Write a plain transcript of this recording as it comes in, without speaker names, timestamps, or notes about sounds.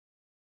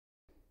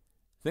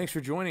Thanks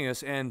for joining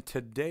us, and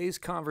today's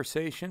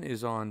conversation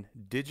is on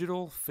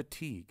digital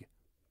fatigue.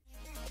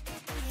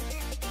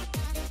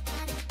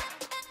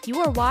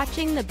 You are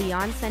watching the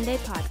Beyond Sunday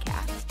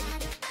podcast.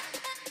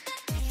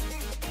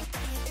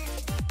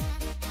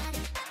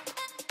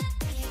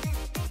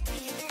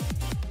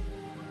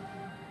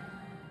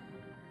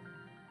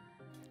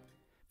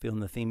 Feeling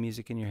the theme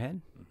music in your head?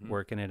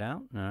 Working it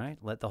out? All right.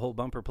 Let the whole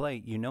bumper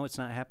play. You know it's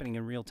not happening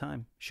in real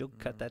time. She'll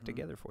cut that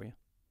together for you.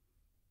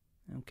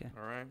 Okay.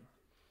 All right.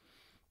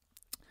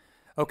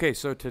 Okay,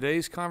 so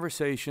today's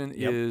conversation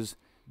is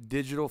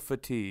digital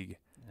fatigue.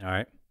 All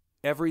right.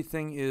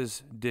 Everything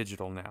is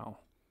digital now.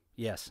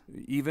 Yes.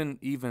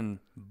 Even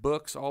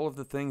books, all of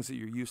the things that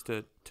you're used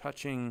to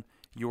touching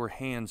your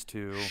hands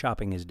to.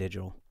 Shopping is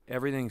digital.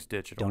 Everything's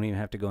digital. Don't even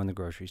have to go in the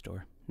grocery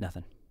store.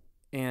 Nothing.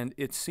 And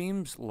it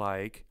seems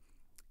like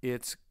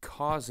it's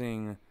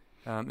causing,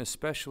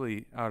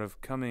 especially out of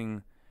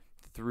coming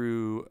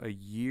through a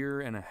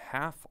year and a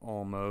half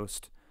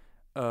almost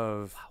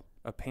of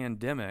a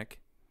pandemic.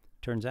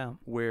 Turns out.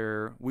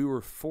 Where we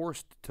were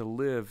forced to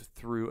live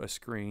through a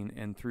screen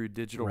and through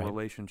digital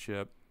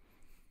relationship.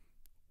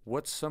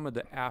 What's some of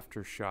the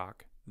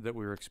aftershock that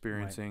we were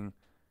experiencing? Right.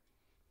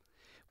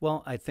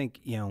 Well, I think,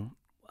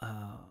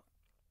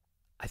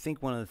 I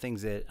think one of the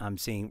things that I'm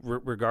seeing,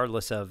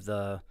 regardless of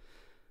the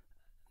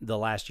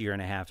last year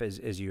and a half,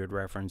 as you had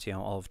referenced,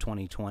 all of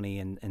 2020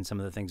 and some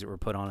of the things that were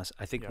put on us,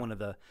 I think one of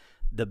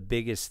the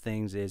biggest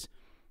things is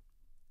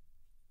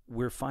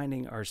we're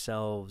finding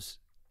ourselves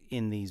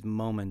in these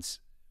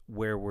moments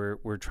where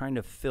we're trying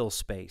to fill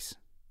space,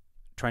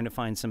 trying to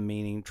find some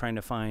meaning, trying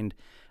to find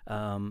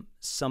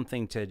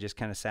something to just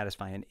kind of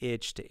satisfy an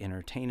itch, to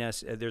entertain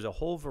us. There's a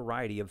whole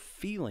variety of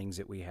feelings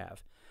that we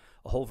have,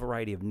 a whole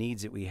variety of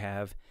needs that we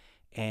have,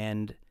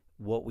 and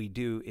what we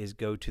do is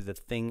go to the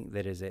thing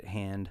that is at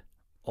hand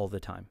all the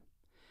time.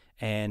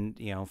 And,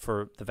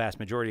 for the vast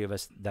majority of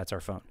us, that's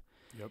our phone.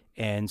 Yep.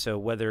 And so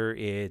whether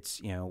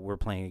it's, we're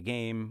playing a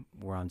game,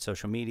 we're on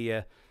social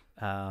media,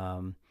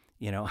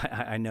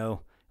 I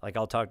know, like,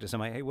 I'll talk to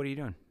somebody, hey, what are you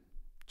doing?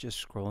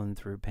 Just scrolling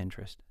through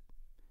Pinterest.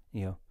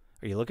 Are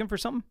you looking for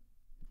something?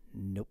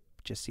 Nope.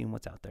 Just seeing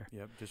what's out there.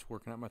 Yep. Just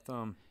working out my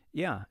thumb.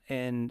 Yeah.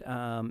 And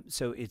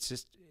so it's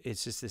just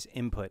this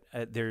input.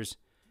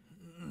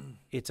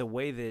 It's a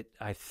way that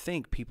I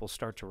think people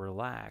start to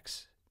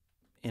relax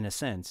in a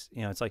sense.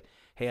 It's like,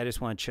 hey, I just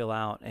want to chill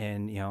out.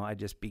 And, I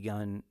just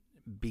begin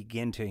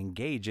to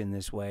engage in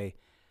this way.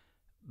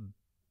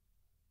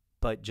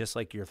 But just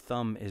like your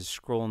thumb is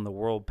scrolling the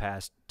world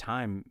past,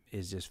 time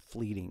is just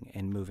fleeting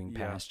and moving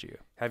past you.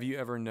 Have you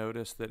ever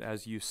noticed that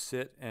as you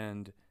sit,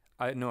 and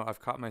I know I've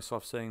caught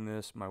myself saying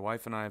this, my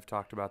wife and I have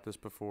talked about this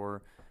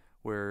before,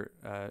 where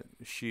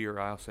she or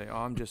I'll say,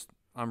 oh,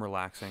 I'm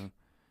relaxing.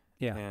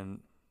 Yeah.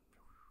 And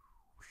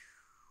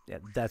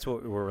that's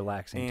what we're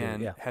relaxing to.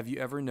 And yeah. Have you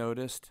ever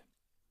noticed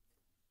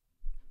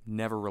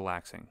never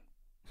relaxing?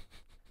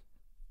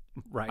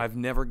 Right. I've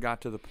never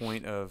got to the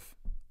point of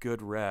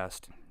good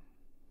rest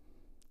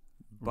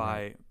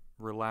by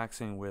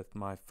relaxing with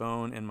my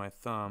phone and my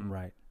thumb.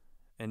 Right.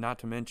 And not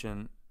to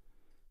mention,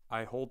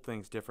 I hold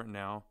things different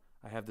now.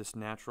 I have this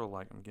natural,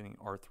 like, I'm getting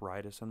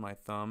arthritis in my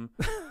thumb.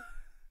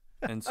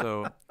 And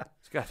so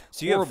it's got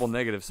horrible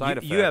negative side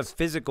effects. You have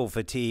physical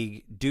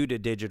fatigue due to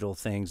digital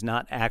things,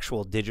 not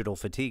actual digital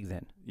fatigue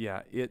then.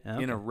 Yeah.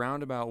 In a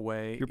roundabout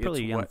way. You're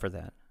pretty young for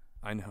that.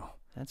 I know.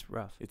 That's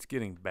rough. It's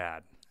getting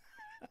bad.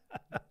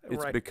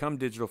 It's Right. become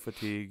digital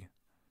fatigue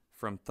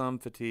from thumb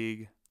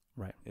fatigue.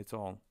 Right. It's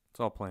all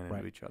playing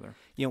into each other.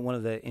 One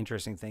of the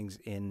interesting things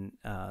in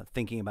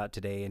thinking about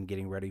today and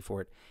getting ready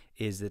for it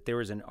is that there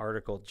was an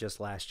article just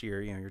last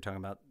year, you're talking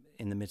about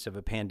in the midst of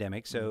a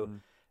pandemic. So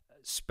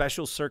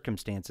special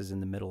circumstances in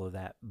the middle of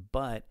that.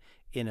 But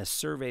in a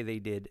survey they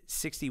did,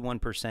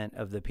 61%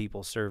 of the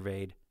people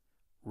surveyed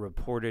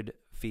reported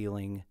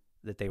feeling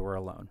that they were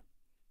alone.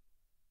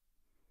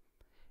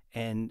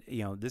 And,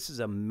 this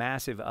is a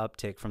massive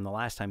uptick from the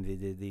last time they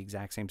did the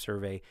exact same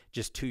survey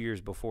just 2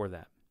 years before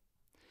that.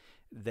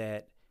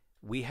 That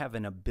we have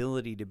an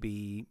ability to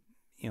be,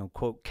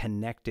 quote,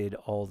 connected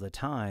all the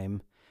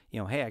time.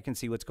 Hey, I can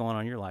see what's going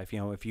on in your life.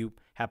 If you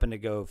happen to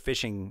go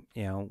fishing,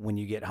 when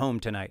you get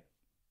home tonight,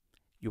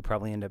 you'll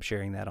probably end up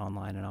sharing that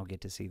online and I'll get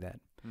to see that.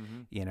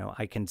 Mm-hmm.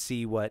 I can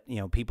see what,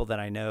 people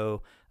that I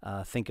know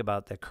think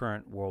about the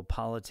current world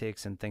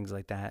politics and things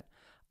like that.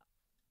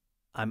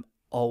 I'm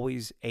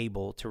always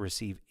able to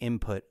receive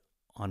input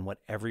on what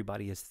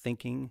everybody is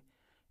thinking,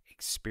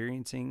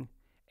 experiencing,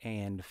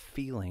 and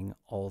feeling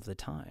all the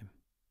time.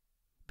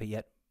 But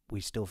yet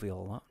we still feel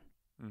alone.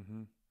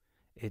 Mm-hmm.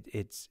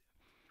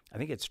 I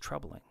think it's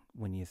troubling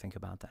when you think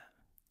about that.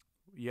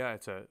 Yeah,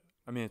 it's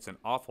an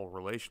awful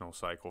relational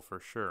cycle for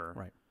sure.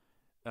 Right.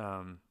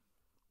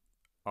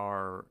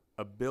 Our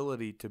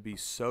ability to be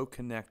so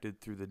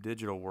connected through the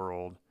digital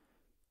world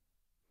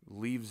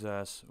leaves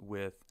us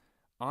with,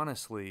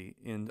 honestly,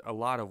 in a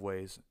lot of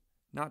ways,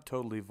 not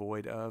totally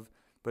void of,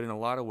 but in a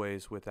lot of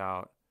ways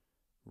without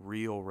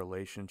real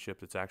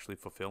relationship that's actually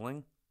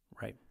fulfilling.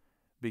 Right.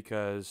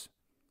 Because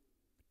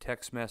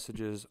text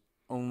messages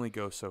only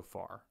go so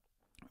far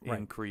in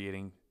Right.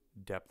 creating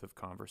depth of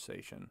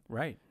conversation.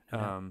 Right.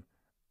 Yeah.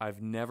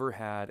 I've never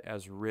had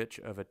as rich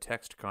of a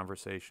text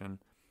conversation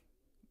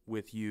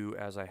with you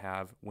as I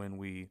have when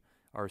we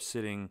are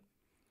sitting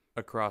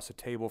across a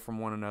table from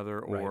one another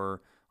Right.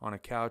 or on a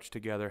couch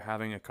together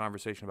having a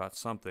conversation about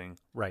something.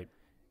 Right.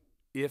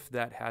 If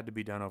that had to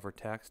be done over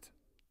text,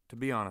 to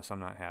be honest, I'm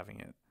not having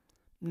it.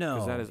 Because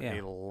No. that is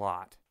Yeah. a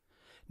lot.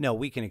 No,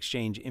 we can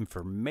exchange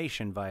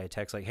information via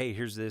text, like, hey,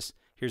 here's this,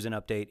 here's an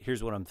update,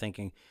 here's what I'm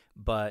thinking.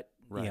 But,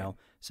 Right.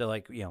 so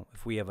like,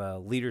 if we have a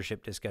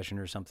leadership discussion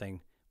or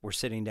something, we're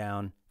sitting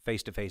down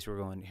face to face, we're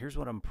going, here's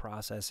what I'm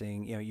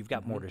processing. You've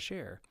got more to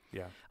share.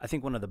 Yeah. I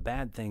think one of the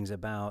bad things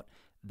about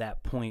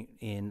that point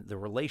in the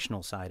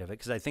relational side of it,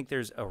 because I think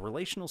there's a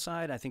relational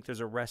side, I think there's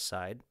a rest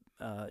side,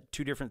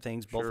 two different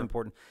things, both Sure.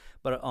 important.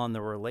 But on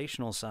the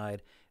relational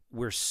side,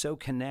 we're so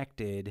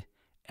connected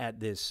at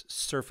this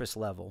surface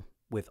level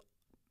with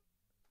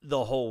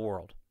the whole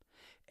world.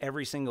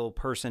 Every single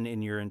person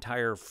in your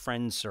entire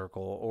friend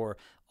circle or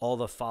all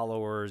the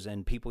followers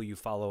and people you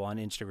follow on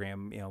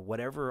Instagram,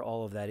 whatever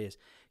all of that is,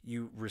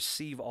 you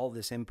receive all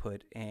this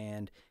input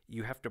and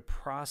you have to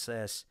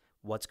process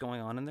what's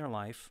going on in their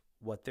life,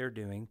 what they're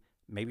doing,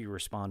 maybe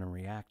respond and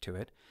react to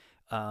it.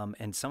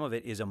 And some of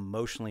it is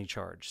emotionally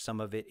charged. Some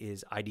of it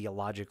is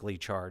ideologically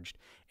charged,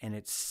 and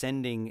it's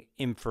sending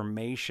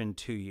information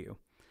to you.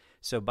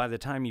 So by the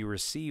time you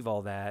receive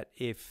all that,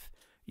 if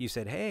you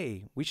said,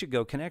 hey, we should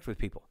go connect with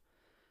people,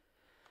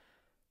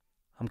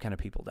 I'm kind of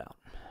peopled out.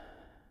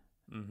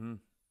 Mm-hmm.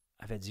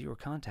 I've had zero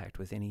contact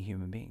with any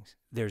human beings.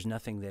 There's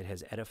nothing that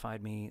has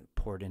edified me,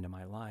 poured into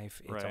my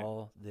life. It's Right.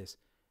 all this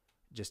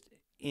just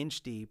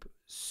inch deep,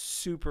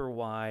 super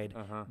wide,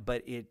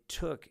 but it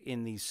took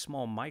in these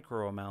small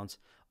micro amounts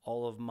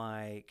all of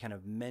my kind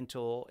of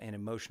mental and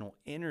emotional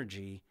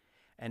energy.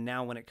 And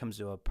now when it comes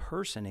to a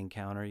person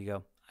encounter, you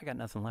go, I got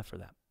nothing left for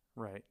that.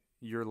 Right.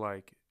 You're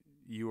like,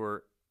 you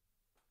are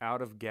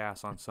out of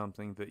gas on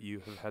something that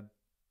you have had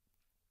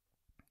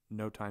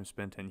no time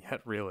spent in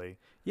yet, really.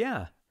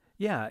 Yeah.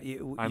 Yeah.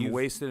 I'm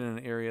wasted in an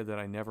area that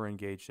I never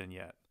engaged in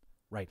yet.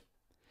 Right.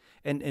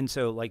 And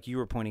so like you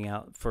were pointing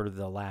out for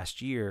the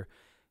last year,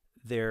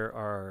 there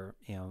are,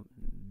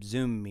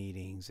 Zoom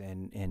meetings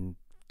and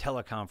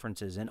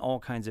teleconferences and all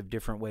kinds of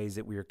different ways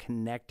that we are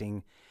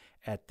connecting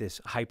at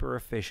this hyper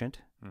efficient,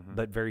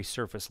 but very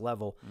surface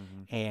level.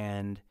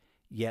 And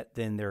yet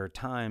then there are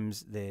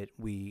times that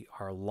we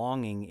are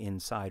longing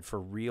inside for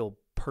real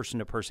person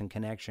to person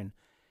connection.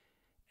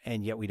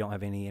 And yet we don't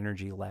have any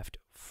energy left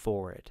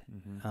for it.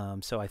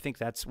 So I think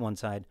that's one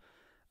side.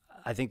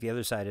 I think the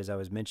other side, as I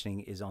was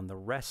mentioning, is on the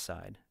rest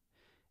side.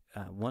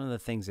 One of the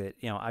things that,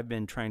 I've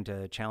been trying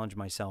to challenge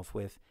myself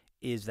with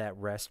is that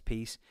rest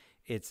piece.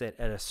 It's that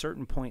at a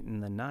certain point in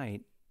the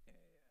night,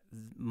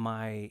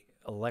 my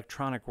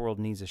electronic world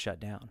needs to shut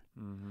down.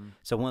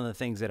 So one of the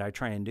things that I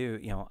try and do,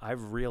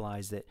 I've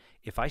realized that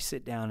if I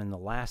sit down and the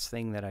last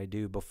thing that I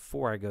do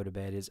before I go to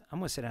bed is I'm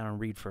going to sit down and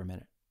read for a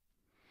minute.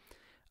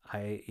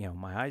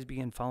 My eyes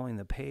begin following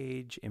the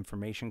page.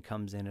 Information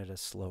comes in at a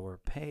slower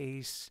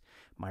pace.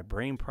 My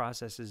brain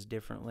processes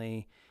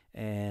differently,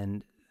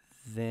 and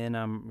then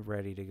I'm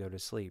ready to go to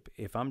sleep.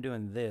 If I'm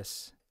doing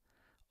this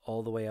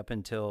all the way up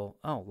until,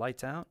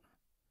 lights out,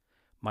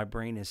 my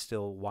brain is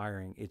still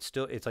wiring. It's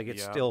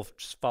still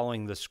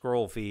following the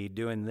scroll feed,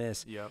 doing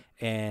this,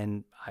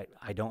 and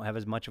I don't have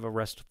as much of a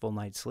restful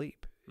night's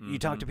sleep. You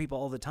talk to people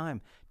all the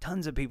time.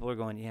 Tons of people are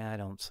going, yeah, I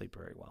don't sleep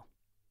very well.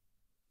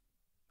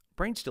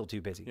 Brain's still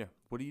too busy. Yeah.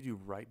 What do you do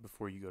right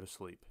before you go to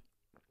sleep?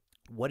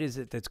 What is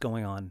it that's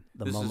going on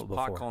the this moment is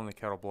before? pot calling the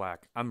kettle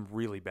black. I'm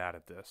really bad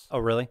at this. Oh,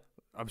 really?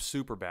 I'm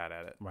super bad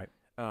at it. Right.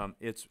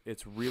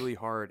 It's really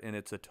hard, and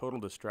it's a total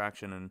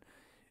distraction. And,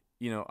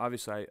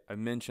 obviously I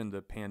mentioned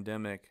the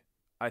pandemic.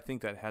 I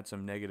think that had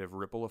some negative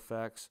ripple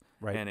effects,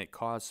 Right. and it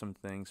caused some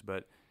things,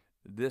 but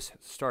this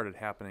started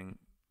happening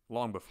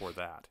long before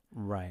that.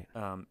 Right.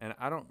 And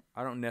I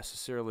don't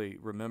necessarily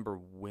remember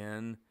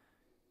when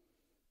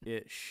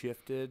it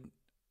shifted.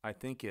 I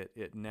think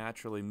it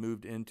naturally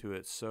moved into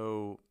it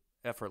so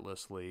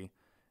effortlessly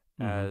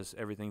as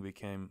everything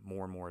became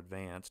more and more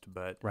advanced.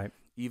 But Right.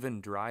 even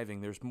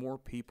driving, there's more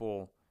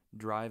people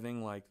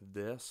driving like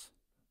this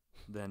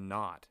than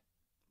not.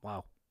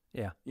 Wow.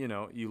 Yeah.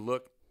 You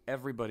look,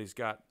 everybody's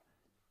got,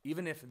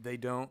 even if they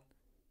don't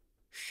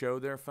show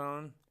their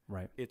phone,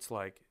 Right. it's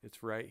like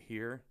it's right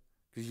here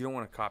because you don't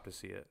want a cop to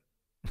see it.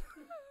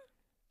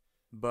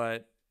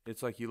 But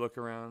it's like you look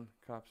around,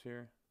 cops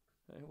here.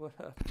 Hey, what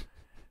up?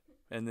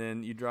 And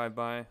then you drive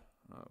by.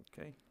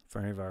 Okay. For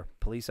any of our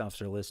police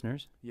officer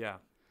listeners. Yeah.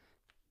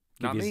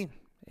 Give Not you me.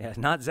 Yeah,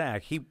 not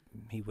Zach. He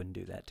wouldn't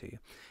do that to you.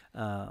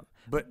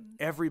 But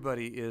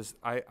everybody is.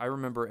 I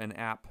remember an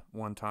app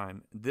one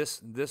time.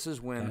 This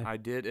is when Okay. I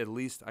did, at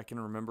least I can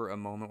remember a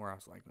moment where I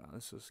was like, oh,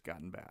 this has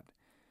gotten bad.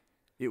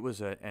 It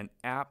was an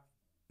app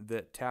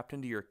that tapped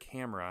into your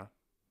camera.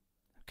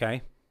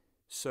 Okay.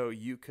 So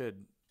you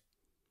could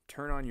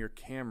turn on your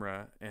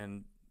camera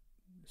and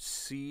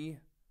see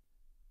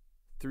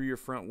through your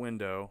front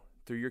window,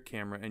 through your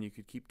camera, and you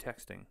could keep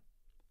texting.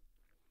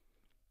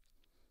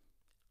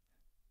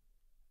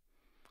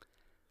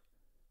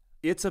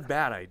 It's a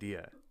bad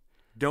idea.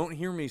 Don't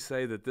hear me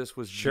say that this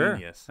was Sure.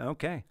 genius.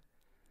 Okay.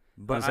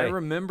 But I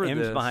remember M's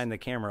this. behind the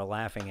camera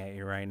laughing at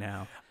you right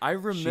now. I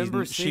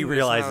remember She seeing this and I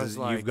realizes was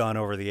like, you've gone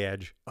over the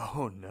edge.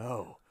 oh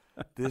no,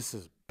 this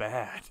is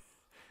bad.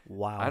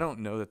 Wow. I don't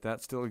know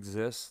that still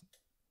exists.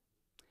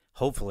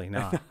 Hopefully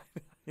not.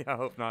 Yeah, I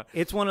hope not.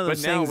 It's one of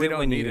those But now things we that don't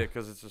when need you it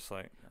because it's just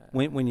like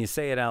when you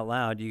say it out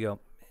loud, you go,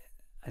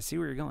 I see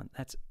where you're going.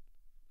 That's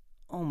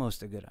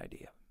almost a good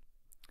idea.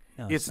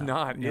 No, it's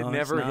not. No, It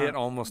never it's not. hit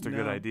almost a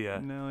good No, idea.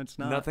 No, it's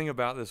not. Nothing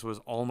about this was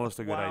almost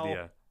a good Wow.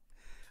 idea.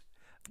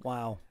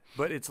 Wow.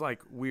 But it's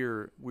like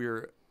we're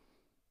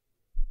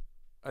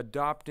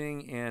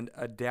adopting and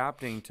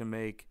adapting to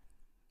make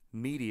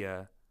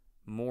media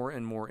more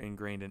and more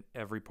ingrained in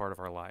every part of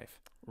our life.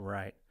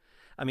 Right.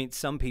 I mean,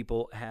 some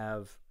people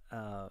have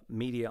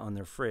media on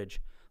their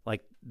fridge,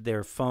 like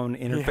their phone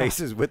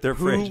interfaces with their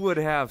fridge. Who would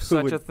have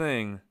such a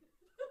thing?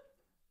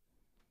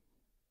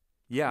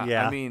 Yeah,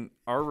 Yeah. I mean,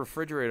 our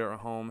refrigerator at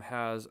home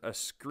has a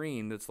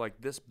screen that's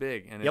like this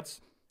big, and Yep.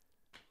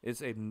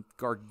 it's a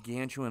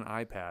gargantuan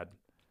iPad.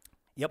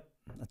 Yep,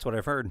 that's what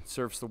I've heard.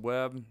 Surfs the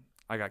web.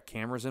 I got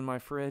cameras in my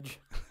fridge.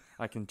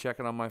 I can check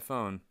it on my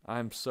phone.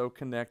 I'm so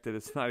connected,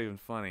 it's not even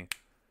funny.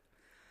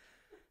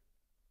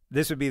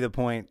 This would be the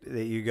point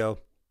that you go,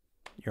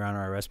 Your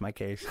Honor, I rest my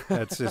case.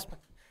 That's just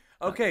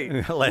Okay,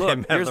 let look, him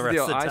have here's the the rest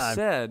deal. of the I time.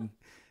 said,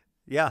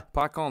 Yeah.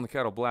 pot calling the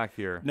kettle black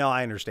here. No,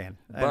 I understand.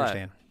 I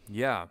understand.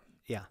 Yeah,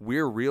 Yeah.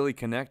 we're really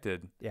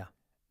connected. Yeah.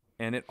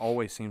 And it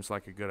always seems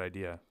like a good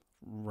idea.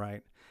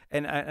 Right.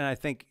 And I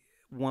think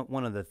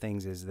one of the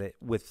things is that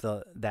with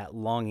that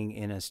longing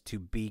in us to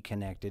be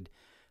connected,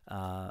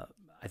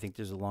 I think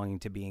there's a longing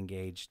to be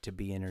engaged, to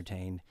be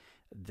entertained,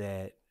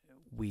 that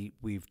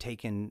we've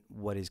taken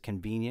what is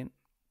convenient,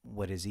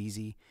 what is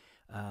easy.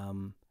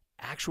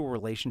 Actual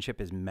relationship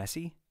is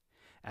messy.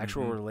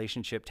 Actual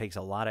relationship takes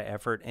a lot of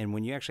effort. And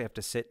when you actually have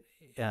to sit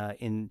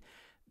in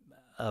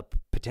a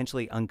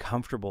potentially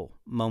uncomfortable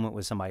moment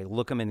with somebody,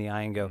 look them in the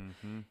eye and go,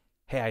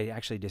 hey, I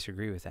actually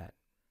disagree with that.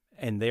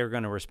 And they're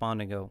going to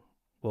respond and go,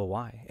 well,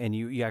 why? And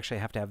you actually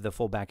have to have the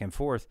full back and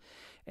forth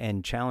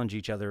and challenge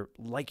each other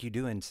like you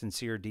do in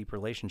sincere, deep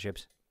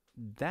relationships.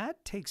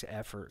 That takes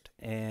effort.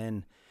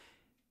 And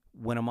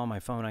when I'm on my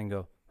phone, I can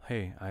go,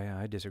 hey,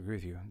 I disagree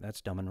with you. That's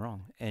dumb and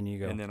wrong. And you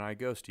go, And then I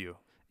ghost you.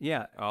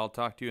 yeah, I'll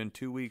talk to you in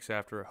 2 weeks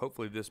after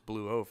hopefully this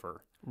blew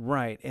over.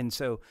 right. And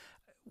so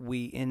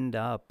we end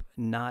up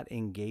not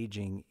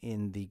engaging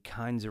in the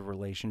kinds of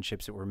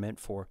relationships that we're meant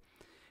for.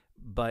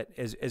 But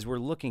as we're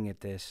looking at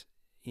this,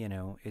 you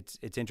know, it's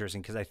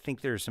interesting because I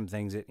think there's some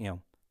things that, you know,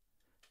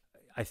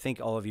 I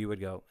think all of you would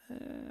go,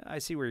 I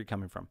see where you're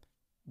coming from.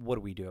 What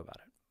do we do about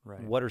it?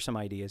 Right. What are some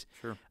ideas?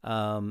 Sure.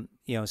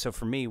 You know, so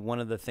for me, one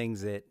of the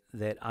things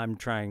that I'm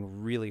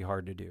trying really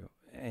hard to do,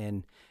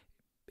 and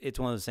it's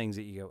one of those things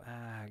that you go,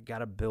 I got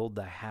to build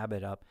the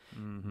habit up.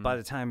 By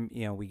the time,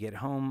 you know, we get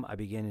home, I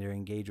begin to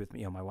engage with,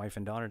 you know, my wife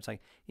and daughter. It's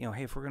like, you know,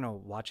 hey, if we're going to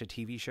watch a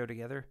TV show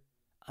together,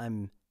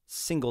 I'm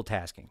single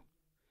tasking.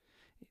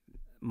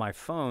 My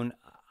phone,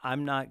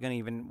 I'm not going to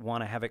even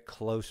want to have it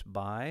close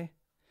by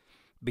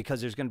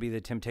because there's going to be the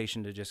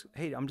temptation to just,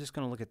 hey, I'm just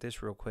going to look at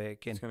this real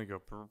quick. And It's going to go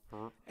purr,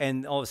 purr.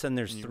 and all of a sudden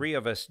there's three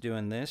of us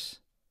doing this,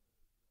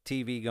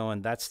 TV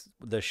going, that's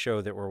the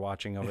show that we're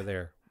watching over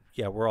there.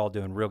 Yeah, we're all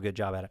doing a real good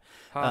job at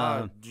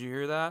it. Did you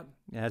hear that?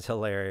 That's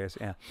hilarious.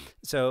 Yeah.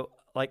 So,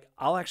 like,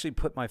 I'll actually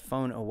put my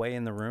phone away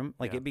in the room.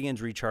 Like, Yeah. it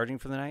begins recharging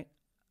for the night.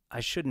 I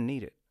shouldn't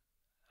need it.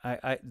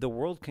 The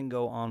world can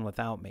go on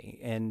without me.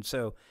 And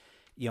so,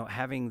 you know,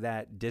 having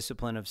that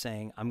discipline of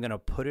saying, I'm going to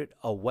put it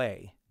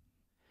away.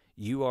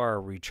 You are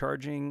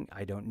recharging.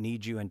 I don't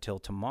need you until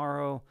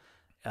tomorrow.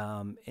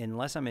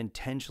 Unless I'm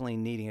intentionally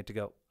needing it to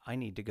go, I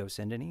need to go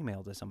send an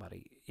email to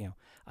somebody. You know,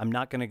 I'm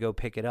not going to go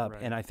pick it up.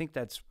 Right. And I think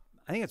that's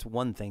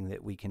one thing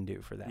that we can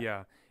do for that.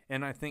 Yeah.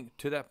 And I think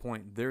to that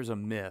point, there's a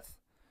myth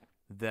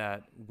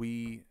that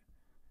we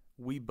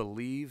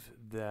believe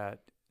that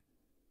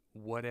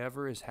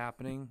whatever is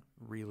happening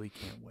really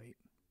can't wait.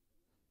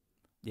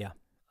 Yeah.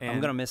 And, I'm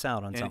going to miss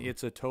out on and something.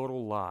 it's a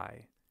total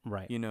lie.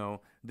 Right. You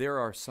know, there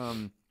are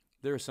some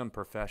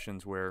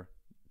professions where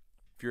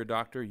if you're a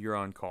doctor, you're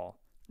on call.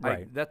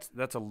 Right.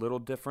 That's a little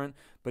different,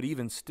 but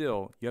even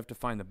still, you have to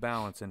find the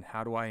balance in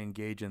how do I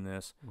engage in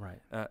this. Right.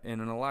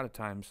 And in a lot of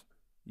times,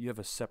 you have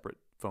a separate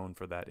phone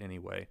for that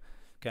anyway.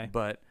 Okay.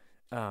 But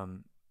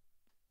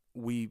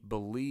we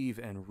believe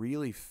and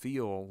really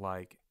feel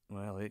like,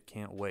 well, it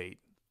can't wait.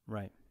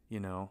 Right. You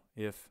know,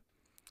 if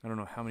I don't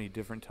know how many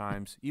different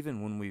times,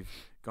 even when we've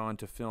gone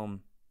to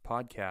film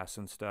podcasts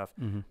and stuff,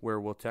 where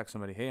we'll text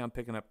somebody, hey, I'm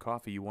picking up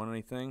coffee. You want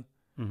anything?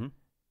 Mm-hmm.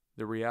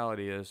 The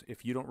reality is,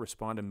 if you don't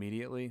respond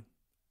immediately,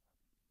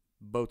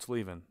 boat's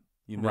leaving.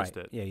 You missed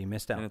it. Yeah, you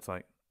missed out. And it's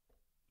like,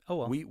 oh,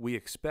 well. we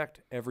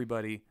expect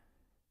everybody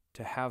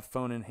to have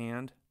phone in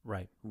hand,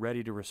 Right.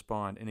 ready to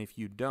respond. And if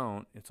you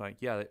don't, it's like,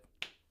 yeah,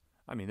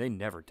 they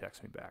never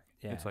text me back.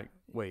 Yeah. It's like,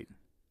 wait,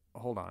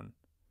 hold on.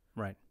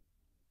 Right.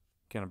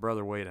 Can a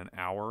brother wait an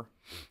hour?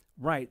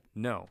 Right.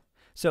 No.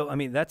 So, I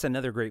mean, that's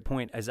another great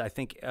point, as I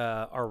think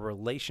our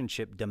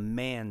relationship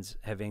demands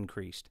have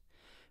increased.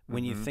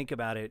 When you think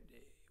about it,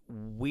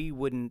 we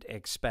wouldn't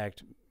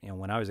expect,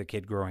 when I was a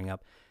kid growing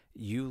up,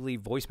 you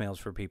leave voicemails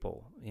for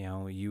people.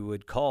 You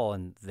would call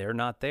and they're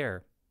not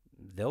there.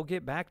 They'll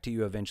get back to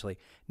you eventually.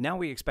 Now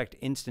we expect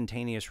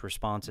instantaneous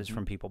responses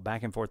from people,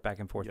 back and forth, back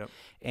and forth. Yep.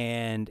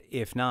 And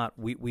if not,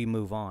 we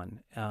move on.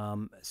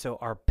 So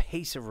our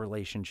pace of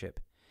relationship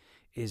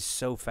is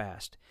so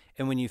fast.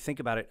 And when you think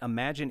about it,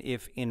 imagine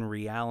if in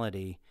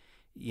reality,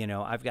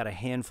 I've got a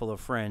handful of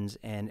friends,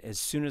 and as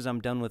soon as I'm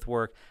done with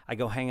work, I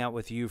go hang out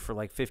with you for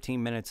like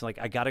 15 minutes. Like,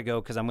 I got to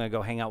go because I'm going to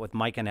go hang out with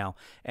Micah now.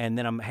 And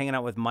then I'm hanging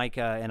out with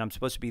Micah, and I'm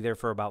supposed to be there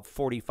for about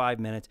 45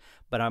 minutes,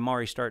 but I'm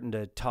already starting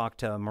to talk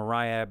to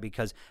Mariah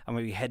because I'm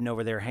going to be heading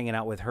over there, hanging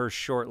out with her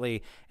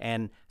shortly.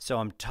 And so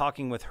I'm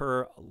talking with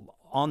her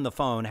on the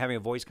phone, having a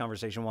voice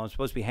conversation while I'm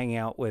supposed to be hanging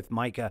out with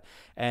Micah.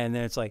 And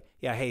then it's like,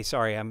 yeah, hey,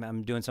 sorry,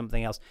 I'm doing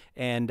something else.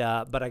 And,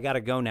 but I got to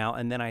go now.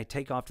 And then I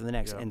take off to the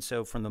next. Yeah. And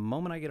so from the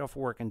moment I get off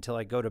work until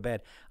I go to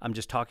bed, I'm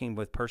just talking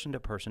with person to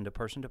person to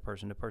person to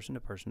person to person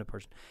to person to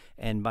person.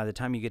 And by the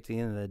time you get to the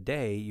end of the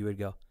day, you would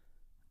go,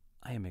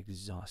 I am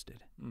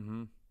exhausted.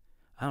 Mm-hmm.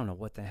 I don't know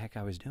what the heck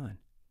I was doing.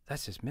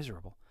 That's just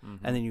miserable.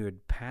 Mm-hmm. And then you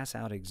would pass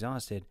out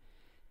exhausted.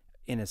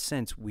 In a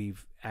sense,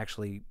 we've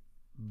actually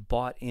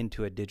bought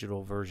into a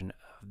digital version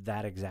of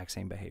that exact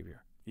same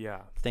behavior.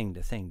 Yeah. Thing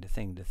to thing to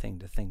thing to thing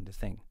to thing to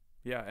thing.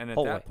 Yeah, and at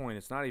Whole that way. point,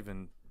 it's not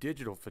even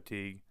digital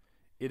fatigue.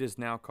 It has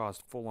now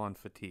caused full-on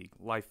fatigue,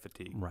 life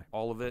fatigue. Right.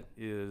 All of it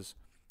is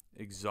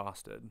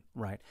exhausted.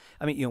 Right.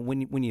 I mean,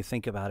 when you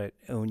think about it,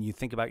 when you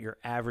think about your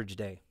average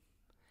day,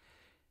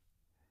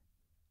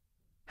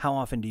 how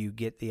often do you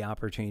get the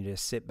opportunity to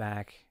sit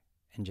back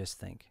and just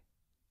think?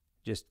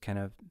 Just kind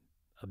of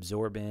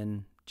absorb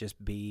in,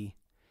 just be,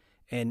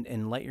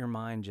 and let your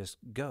mind just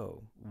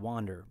go,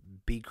 wander,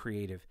 be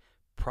creative,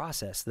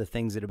 process the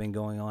things that have been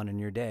going on in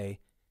your day,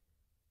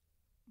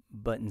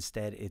 but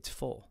instead it's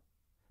full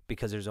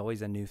because there's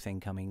always a new thing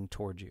coming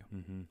towards you,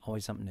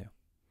 always something new.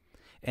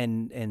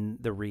 And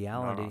the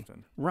reality, Not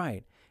often.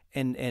 right?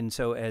 And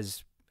so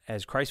as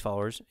Christ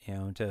followers,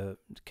 to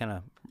kind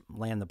of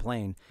land the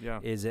plane,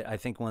 is that I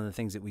think one of the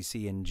things that we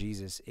see in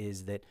Jesus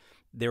is that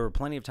there were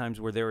plenty of times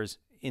where there was,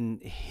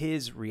 in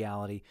his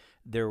reality,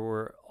 there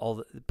were all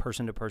the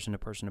person to person to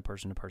person to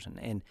person to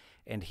person,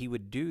 and he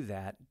would do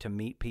that to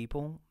meet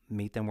people,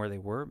 meet them where they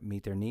were,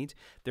 meet their needs.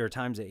 There are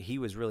times that he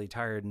was really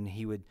tired, and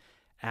he would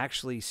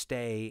actually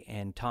stay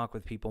and talk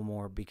with people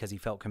more because he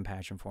felt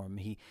compassion for them.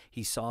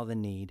 He saw the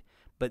need,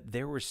 but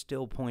there were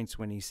still points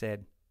when he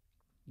said,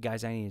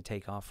 "Guys, I need to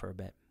take off for a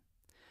bit.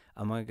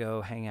 I'm going to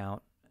go hang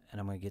out, and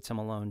I'm going to get some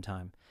alone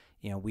time."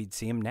 We'd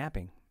see him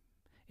napping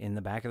in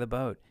the back of the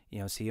boat,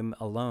 see him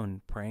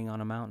alone praying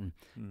on a mountain.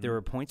 Mm-hmm. There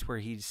were points where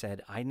he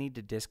said, I need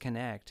to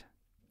disconnect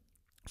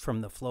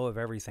from the flow of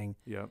everything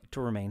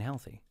to remain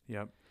healthy.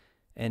 Yep.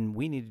 And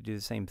we need to do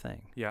the same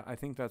thing. Yeah, I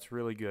think that's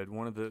really good.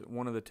 One of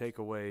the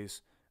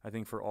takeaways, I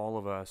think, for all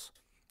of us,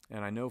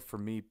 and I know for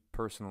me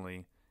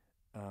personally,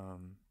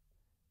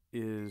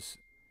 is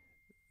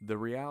the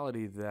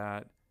reality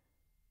that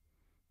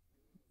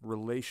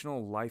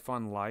relational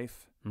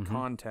life-on-life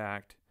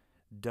contact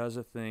does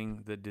a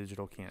thing that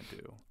digital can't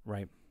do.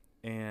 Right.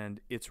 And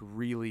it's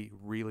really,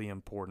 really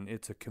important.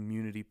 It's a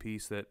community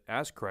piece that,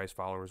 as Christ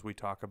followers, we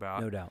talk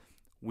about. No doubt.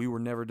 We were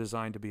never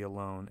designed to be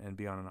alone and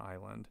be on an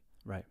island.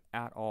 Right.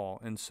 At all.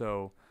 And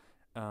so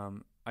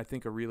I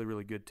think a really,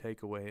 really good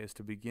takeaway is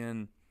to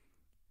begin,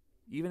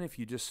 even if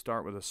you just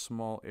start with a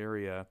small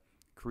area,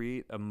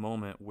 create a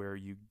moment where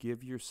you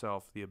give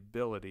yourself the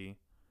ability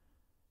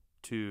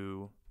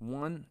to,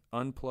 one,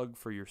 unplug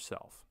for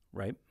yourself.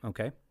 Right.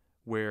 Okay.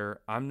 Where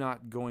I'm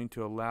not going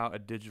to allow a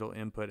digital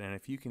input, and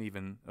if you can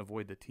even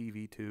avoid the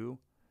TV too,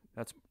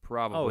 that's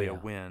probably a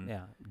win.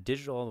 Yeah,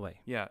 digital all the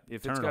way. Yeah,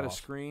 if Turn it's it got a off.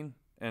 screen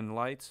and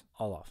lights,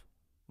 All off.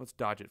 let's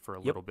dodge it for a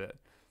little bit.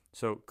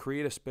 So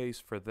create a space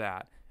for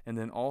that, and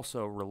then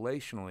also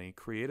relationally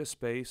create a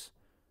space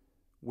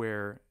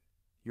where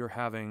you're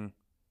having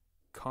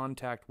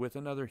contact with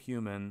another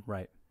human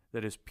Right.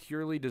 that is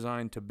purely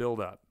designed to build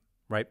up.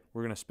 Right.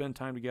 We're going to spend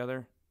time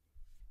together,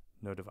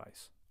 no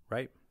device.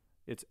 Right.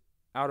 It's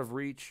out of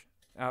reach,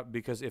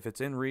 because if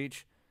it's in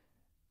reach,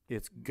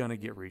 it's going to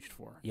get reached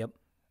for. Yep.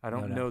 I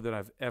don't No know doubt. that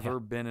I've ever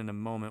been in a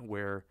moment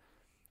where,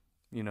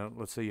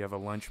 let's say you have a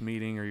lunch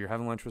meeting or you're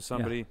having lunch with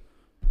somebody,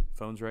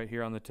 phone's right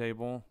here on the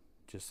table,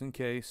 just in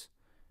case.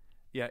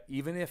 Yeah,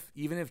 even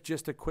if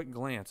just a quick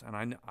glance,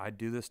 and I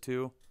do this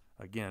too,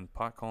 again,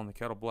 pot calling the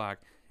kettle black,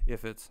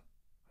 if it's,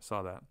 I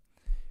saw that,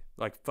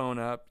 like phone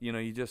up,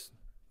 you just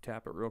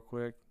tap it real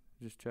quick,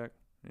 just check,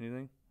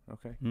 anything?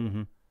 Okay, cool.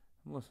 Mm-hmm.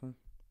 I'm listening.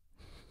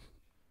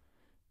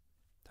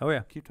 Oh,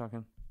 yeah. Keep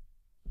talking.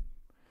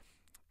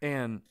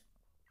 And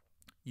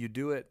you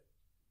do it,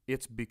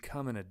 it's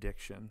become an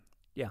addiction.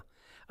 Yeah.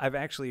 I've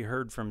actually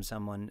heard from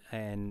someone,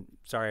 and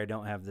sorry I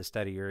don't have the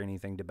study or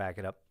anything to back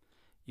it up.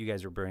 You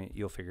guys are brilliant.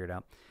 You'll figure it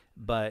out.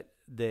 But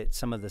that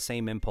some of the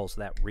same impulse,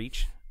 that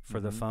reach for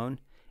the phone,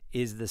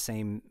 is the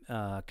same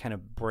kind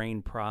of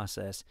brain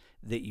process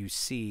that you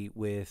see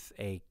with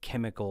a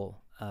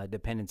chemical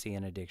dependency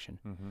and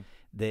addiction.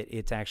 That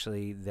it's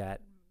actually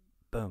that,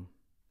 boom,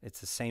 it's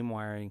the same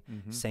wiring,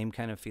 same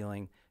kind of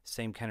feeling,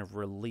 same kind of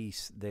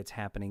release that's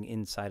happening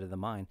inside of the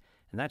mind.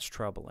 And that's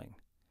troubling.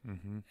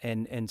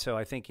 And so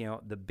I think,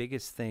 the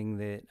biggest thing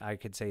that I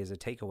could say as a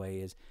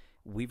takeaway is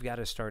we've got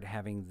to start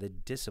having the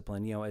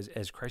discipline,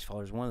 as Christ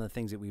followers. One of the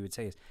things that we would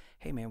say is,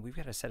 hey man, we've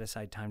got to set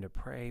aside time to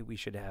pray. We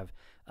should have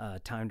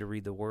time to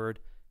read the word.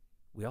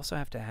 We also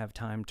have to have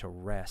time to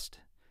rest,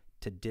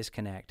 to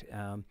disconnect.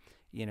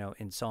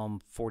 In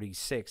Psalm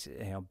 46,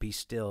 be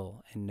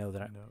still and know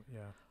that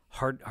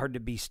hard to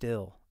be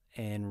still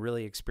and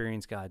really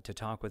experience God, to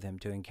talk with him,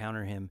 to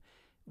encounter him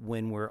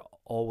when we're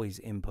always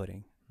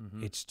inputting.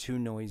 It's too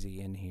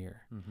noisy in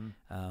here.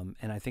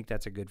 And I think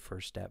that's a good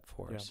first step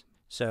for us.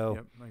 So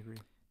I agree.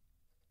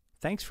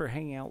 Thanks for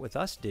hanging out with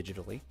us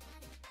digitally.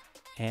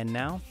 And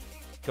now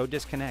go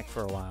disconnect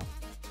for a while,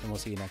 and we'll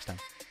see you next time.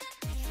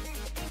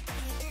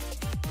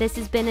 This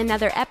has been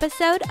another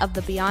episode of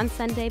the Beyond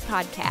Sunday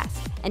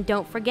podcast. And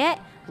don't forget,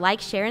 like,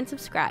 share, and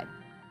subscribe.